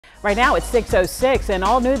Right now it's 6:06 and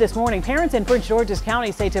all new this morning. Parents in Prince George's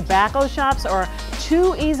County say tobacco shops are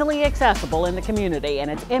too easily accessible in the community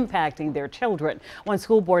and it's impacting their children. One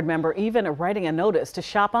school board member even writing a notice to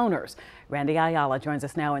shop owners. Randy Ayala joins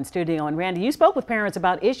us now in studio. And Randy, you spoke with parents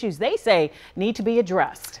about issues they say need to be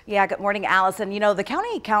addressed. Yeah, good morning, Allison. You know, the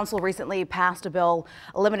county council recently passed a bill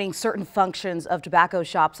limiting certain functions of tobacco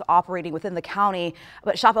shops operating within the county,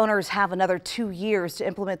 but shop owners have another 2 years to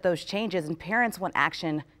implement those changes and parents want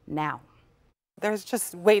action now. There's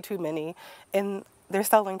just way too many and they're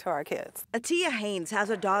selling to our kids. Atia Haynes has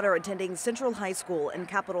a daughter attending Central High School in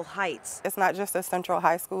Capitol Heights. It's not just a Central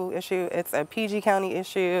High School issue, it's a PG County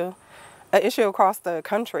issue, an issue across the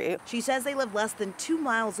country. She says they live less than 2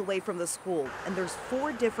 miles away from the school and there's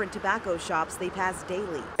 4 different tobacco shops they pass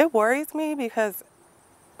daily. It worries me because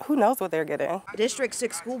who knows what they're getting. District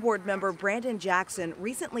 6 school board member Brandon Jackson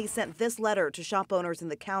recently sent this letter to shop owners in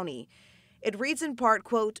the county. It reads in part,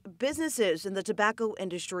 quote, "Businesses in the tobacco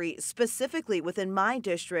industry, specifically within my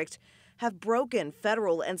district, have broken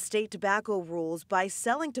federal and state tobacco rules by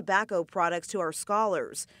selling tobacco products to our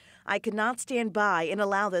scholars. I cannot stand by and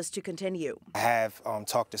allow this to continue." I have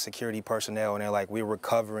talked to security personnel and they're like, we're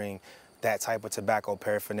recovering that type of tobacco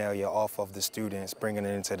paraphernalia off of the students, bringing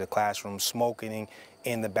it into the classroom, smoking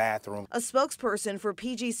in the bathroom. A spokesperson for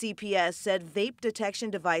PGCPS said vape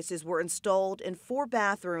detection devices were installed in 4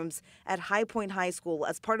 bathrooms at High Point High School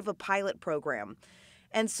as part of a pilot program.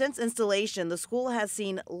 And since installation, the school has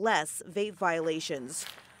seen less vape violations.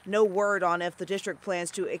 No word on if the district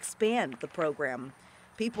plans to expand the program.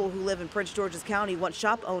 People who live in Prince George's County want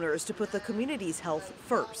shop owners to put the community's health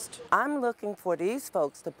first. I'm looking for these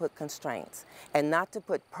folks to put constraints and not to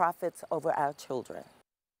put profits over our children.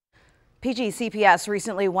 PGCPS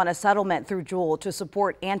recently won a settlement through Jewel to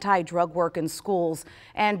support anti-drug work in schools.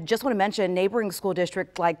 And just want to mention neighboring school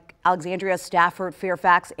districts like Alexandria, Stafford,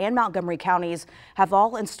 Fairfax, and Montgomery counties have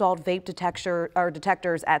all installed vape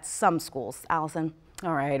detectors at some schools. Allison.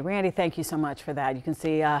 All right, Randy, thank you so much for that. You can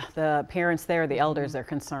see the parents there, the elders, they're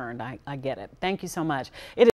concerned. I get it. Thank you so much.